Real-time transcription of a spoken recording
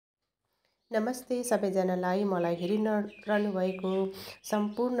नमस्ते सबैजनालाई मलाई हेरिरहनु भएको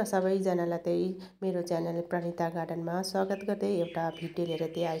सम्पूर्ण सबैजनालाई मेरो च्यानल प्रणिता गार्डनमा स्वागत गर्दै एउटा भिडियो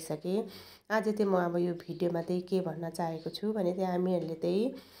लिएर आइसकेँ। आज म अब यो भिडियोमा के भन्न चाहेको छु भने हामीहरूले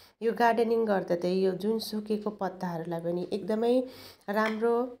यो गार्डनिङ गर्दा यो जुन सुकेको पत्ताहरूलाई पनि एकदमै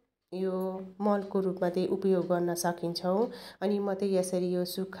राम्रो यो मलको रूपमा उपयोग गर्न सकिन्छौँ। अनि म यसरी यो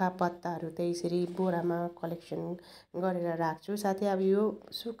सुक्खा पत्ताहरू यसरी बोरामा कलेक्सन गरेर राख्छु। साथै अब यो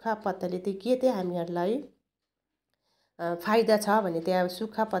सुक्खा पत्ताले के हामीहरूलाई फाइदा छ भने अब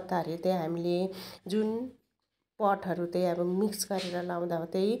सुक्खा पत्ताहरू हामीले जुन पटहरू अब मिक्स गरेर लाउँदा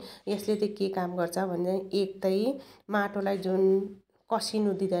यसले के काम गर्छ भने एक माटोलाई जुन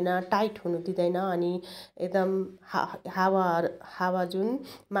कसिनु दिँदैन, टाइट हुनु दिँदैन। अनि एकदम हावा जुन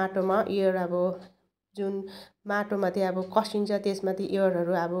माटोमा एयर अब जुन माटोमा अब कसिन्छ त्यसमा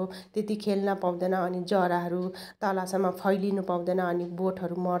एयरहरू अब त्यति खेल्न पाउँदैन अनि जराहरू तलसम्म फैलिनु पाउँदैन अनि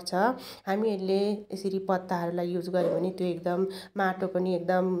बोटहरू मर्छ। हामीहरूले यसरी पत्ताहरूलाई युज गर्यो भने त्यो एकदम माटो पनि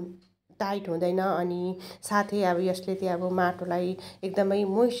एकदम टाइट हुँदैन। अनि साथै अब यसले अब माटोलाई एकदमै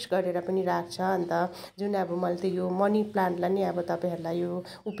मोइस्ट गरेर पनि राख्छ। अन्त जुन अब मैले यो मनी प्लान्टलाई नै अब तपाईहरुलाई यो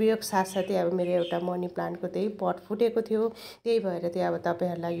उपयोग साथसाथै अब मेरो एउटा मनी प्लान्टको पट फुटेको थियो, त्यही भएर अब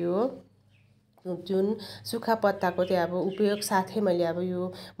तपाईहरुलाई यो जुन सुक्खा पत्ताको अब उपयोग साथै मैले अब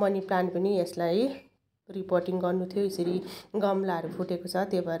यो मनी प्लान्ट पनि यसलाई रिपोर्टिङ गर्नु थियो। यसरी गमलाहरू फुटेको छ,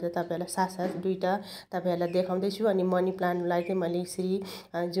 त्यो भएर तपाईहरुलाई साथसाथ दुईटा तपाईहरुलाई देखाउँदैछु। अनि मनी प्लान्टलाई मैले यसरी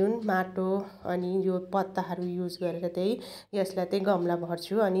जुन माटो अनि यो पत्ताहरू युज गरेर यसलाई गमला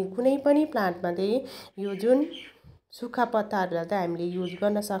भर्छु। अनि कुनै पनि प्लान्टमा यो जुन सुक्खा पत्ताहरूलाई हामीले युज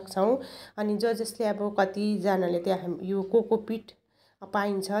गर्न सक्छौँ। अनि जसले अब कतिजनाले यो कोकोपिट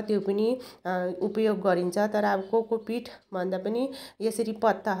पाइन्छ त्यो पनि उपयोग गरिन्छ। तर अब कोकोपिट भन्दा पनि यसरी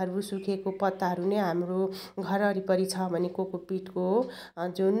पत्ताहरू सुकेको पत्ताहरू नै हाम्रो घर वरिपरि छ भने कोकोपिटको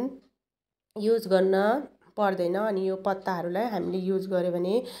जुन युज गर्न पर्दैन। अनि यो पत्ताहरूलाई हामीले युज गर्यो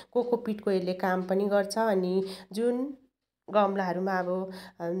भने कोकोपिटको यसले काम पनि गर्छ। अनि जुन गमलाहरूमा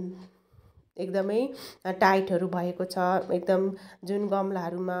अब एकदमै टाइटहरू भएको छ, एकदम जुन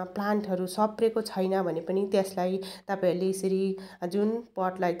गमलाहरूमा प्लान्टहरू सप्रेको छैन भने पनि त्यसलाई तपाईहरुले यसरी जुन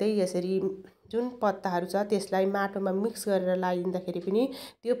पटलाई यसरी जुन पत्ताहरू छ त्यसलाई माटोमा मिक्स गरेर लगाइदिँदाखेरि पनि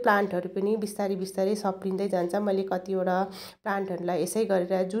त्यो प्लान्टहरू पनि बिस्तारै बिस्तारै सप्रिँदै जान्छ। मैले कतिवटा प्लान्टहरूलाई यसै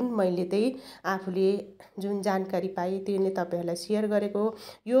गरेर जुन मैले आफूले जुन जानकारी पाएँ त्यो नै तपाईहरुलाई सेयर गरेको।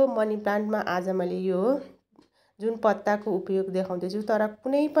 यो मनी प्लान्टमा आज मैले यो जुन पत्ताको उपयोग देखाउँदैछु। तर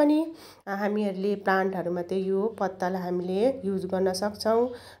कुनै पनि हामीहरूले प्लान्टहरूमा यो पत्तालाई हामीले युज गर्न सक्छौँ।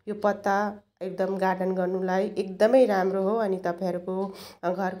 यो पत्ता एकदम गार्डन गर्नुलाई एकदमै राम्रो हो। अनि तपाईहरुको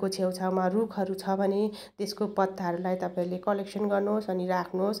घरको छेउछाउमा रुखहरू छ भने त्यसको पत्ताहरूलाई तपाईहरुले कलेक्सन गर्नुहोस् अनि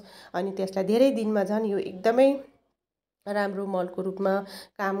राख्नुहोस्। अनि त्यसलाई धेरै दिनमा झन् यो एकदमै राम्रो मलको रूपमा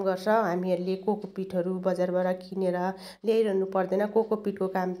काम गर्छ। हामीहरूले कोकोपिटहरू बजारबाट किनेर ल्याइरहनु पर्दैन, कोकोपिटको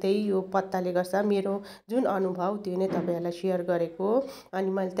काम यो पत्ताले गर्छ। मेरो जुन अनुभव त्यो नै तपाईहरुलाई सेयर गरेको। अनि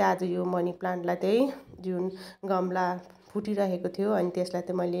मैले आज यो मनी प्लान्टलाई जुन गमला फुटिरहेको थियो अनि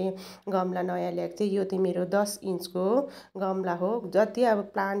त्यसलाई मैले गमला नयाँ ल्याएको थिएँ। यो मेरो 10 इन्चको गमला हो। जति अब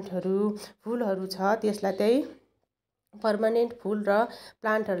प्लान्टहरू फुलहरू छ त्यसलाई पर्मानेन्ट फुल र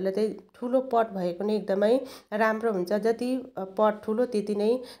प्लान्टहरूलाई ठुलो पट भएको नै एकदमै राम्रो हुन्छ। जति पट ठुलो त्यति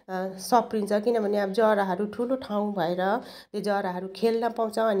नै सप्रिन्छ, किनभने अब जराहरू ठुलो ठाउँ भएर त्यो जराहरू खेल्न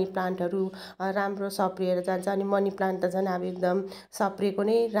पाउँछ अनि प्लान्टहरू राम्रो सप्रिएर जान्छ। अनि मनी प्लान्ट त झन् अब एकदम सप्रेको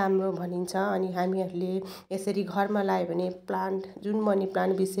नै राम्रो भनिन्छ। अनि हामीहरूले यसरी घरमा लायो भने प्लान्ट जुन मनी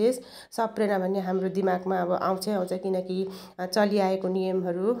प्लान्ट विशेष सप्रेन भने हाम्रो दिमागमा अब आउँछै आउँछ, किनकि चलिआएको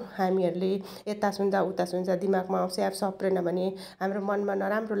नियमहरू हामीहरूले यता सुन्दा उता सुन्दा दिमागमा आउँछ। अब सप्रेन भने हाम्रो मनमा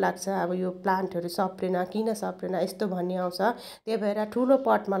नराम्रो लाग्छ, अब यो प्लान्टहरू सप्रेन, किन सप्रेन यस्तो भन्ने आउँछ। त्यही भएर ठुलो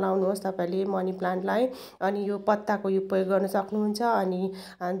पटमा लाउनुहोस् तपाईले मनी प्लान्टलाई। अनि यो पत्ताको उपयोग गर्न सक्नुहुन्छ। अनि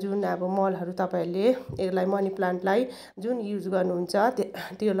जुन अब मलहरू तपाईहरुले यसलाई मनी प्लान्टलाई जुन युज गर्नुहुन्छ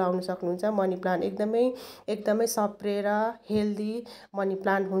त्यो लाउन सक्नुहुन्छ। मनी प्लान्ट एकदमै सप्रेर हेल्दी मनी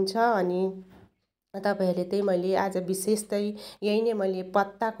प्लान्ट हुन्छ। अनि तपाईहरुले मैले आज विशेष यही नै मैले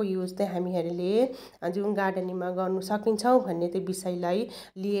पत्ताको युज हामीहरूले जुन गार्डनिङमा गर्नु सकिन्छौँ भन्ने विषयलाई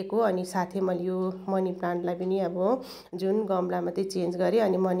लिएको। अनि साथै मैले यो मनी प्लान्टलाई पनि अब जुन गमलामा चेन्ज गरेँ।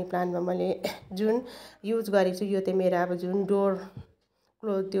 अनि मनी प्लान्टमा मैले जुन युज गरेको छु यो मेरो अब जुन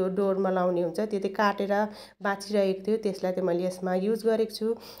त्यो डोरमा लाउने हुन्छ त्यो काटेर बाँचिरहेको थियो, त्यसलाई मैले यसमा युज गरेको छु।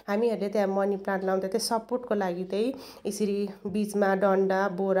 हामीहरूले मनी प्लान्ट लाउँदा सपोर्टको लागि यसरी बिचमा डन्डा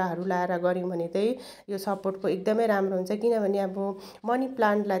बोराहरू लाएर गऱ्यौँ भने यो सपोर्टको एकदमै राम्रो हुन्छ। किनभने अब मनी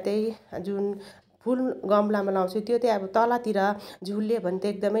प्लान्टलाई जुन फुल गमलामा लाउँछु त्यो अब तलतिर झुल्यो भने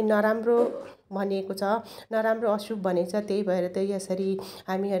एकदमै नराम्रो भनिएको छ, नराम्रो अशुभ भनेको छ। त्यही भएर चाहिँ यसरी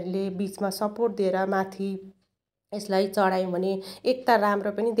हामीहरूले बिचमा सपोर्ट दिएर माथि यसलाई चढायौँ भने एक त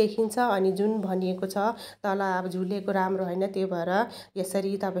राम्रो पनि देखिन्छ, अनि जुन भनिएको छ तल अब झुलेको राम्रो होइन। त्यो भएर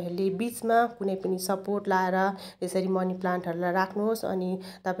यसरी तपाईँहरूले बिचमा कुनै पनि सपोर्ट लाएर यसरी मनी प्लान्टहरूलाई राख्नुहोस्। अनि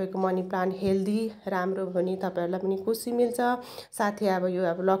तपाईँको मनी प्लान्ट हेल्दी राम्रो भने तपाईँहरूलाई पनि खुसी मिल्छ। साथै अब यो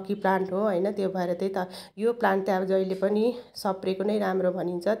अब लक्की प्लान्ट हो होइन, त्यो भएर त्यही त यो प्लान्ट चाहिँ अब जहिले पनि सप्रेको नै राम्रो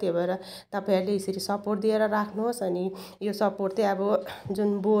भनिन्छ। त्यो भएर तपाईँहरूले यसरी सपोर्ट दिएर राख्नुहोस्। अनि यो सपोर्ट चाहिँ अब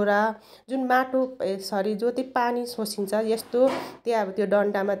जुन बोरा जुन माटो सरी जो चाहिँ पानी सोसिन्छ यस्तो त्यही अब त्यो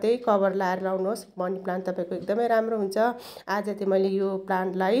डन्डामा चाहिँ कभर लाएर लाउनुहोस्। मनी प्लान्ट तपाईँको एकदमै राम्रो हुन्छ। आज चाहिँ मैले यो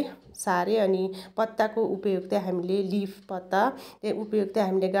प्लान्टलाई सारेँ। अनि पत्ताको उपयोग चाहिँ हामीले लिफ पत्ता त्यो उपयोग चाहिँ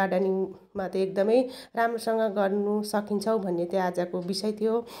हामीले गार्डनिङमा चाहिँ एकदमै राम्रोसँग गर्नु सकिन्छौँ भन्ने चाहिँ आजको विषय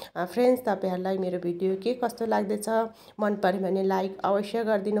थियो। फ्रेन्ड्स, तपाईँहरूलाई मेरो भिडियो के कस्तो लाग्दैछ मन पर्यो भने लाइक अवश्य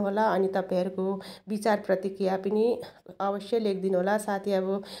गरिदिनु होला। अनि तपाईँहरूको विचार प्रतिक्रिया पनि अवश्य लेखिदिनु होला। साथै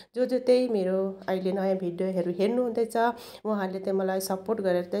अब जो चाहिँ मेरो अहिले नयाँ भिडियोहरू हेर्नुहुँदैछ उहाँहरूले चाहिँ मलाई सपोर्ट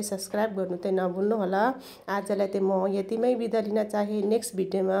गरेर चाहिँ सब्सक्राइब गर्नु चाहिँ नभुल्नु होला। आजलाई चाहिँ म यतिमै बिदा लिन चाहे। नेक्स्ट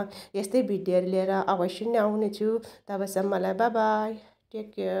भिडियोमा यस्तै भिडियोहरू लिएर अवश्य नै आउनेछु। तबसम्म मलाई बाई बाई,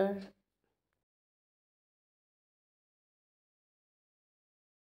 टेक केयर।